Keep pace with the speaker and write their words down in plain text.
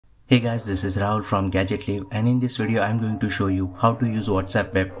Hey guys, this is Rahul from Gadget Live, and in this video I'm going to show you how to use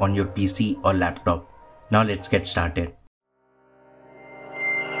WhatsApp web on your PC or laptop. Now let's get started.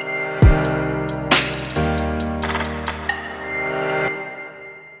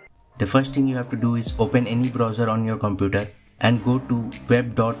 The first thing you have to do is open any browser on your computer and go to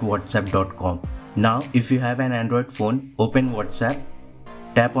web.whatsapp.com. Now if you have an Android phone, open WhatsApp,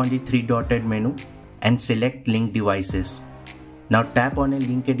 tap on the three-dotted menu and select Link Devices. Now tap on a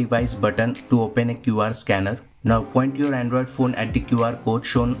Link a Device button to open a QR scanner. Now point your Android phone at the QR code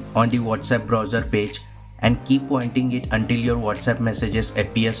shown on the WhatsApp browser page and keep pointing it until your WhatsApp messages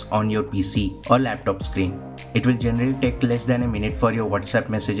appears on your PC or laptop screen. It will generally take less than a minute for your WhatsApp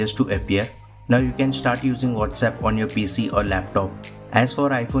messages to appear. Now you can start using WhatsApp on your PC or laptop. As for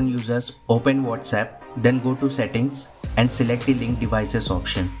iPhone users, open WhatsApp, then go to Settings and select the Link Devices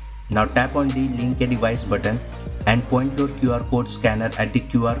option. Now tap on the Link a Device button and point your QR code scanner at the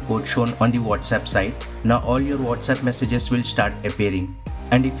QR code shown on the WhatsApp site. Now all your WhatsApp messages will start appearing.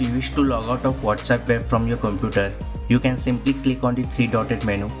 And if you wish to log out of WhatsApp web from your computer, you can simply click on the three-dotted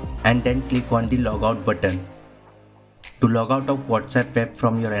menu and then click on the Logout button. To log out of WhatsApp web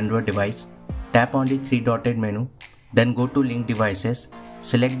from your Android device, tap on the three-dotted menu, then go to Link Devices,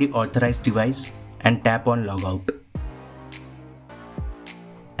 select the authorized device and tap on Logout.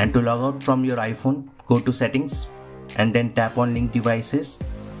 And to log out from your iPhone, go to Settings and then tap on Link Devices.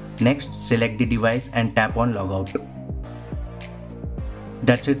 Next, select the device and tap on Logout.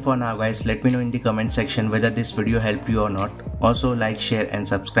 That's it for now guys. Let me know in the comment section whether this video helped you or not. Also like, share and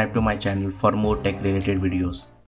subscribe to my channel for more tech related videos.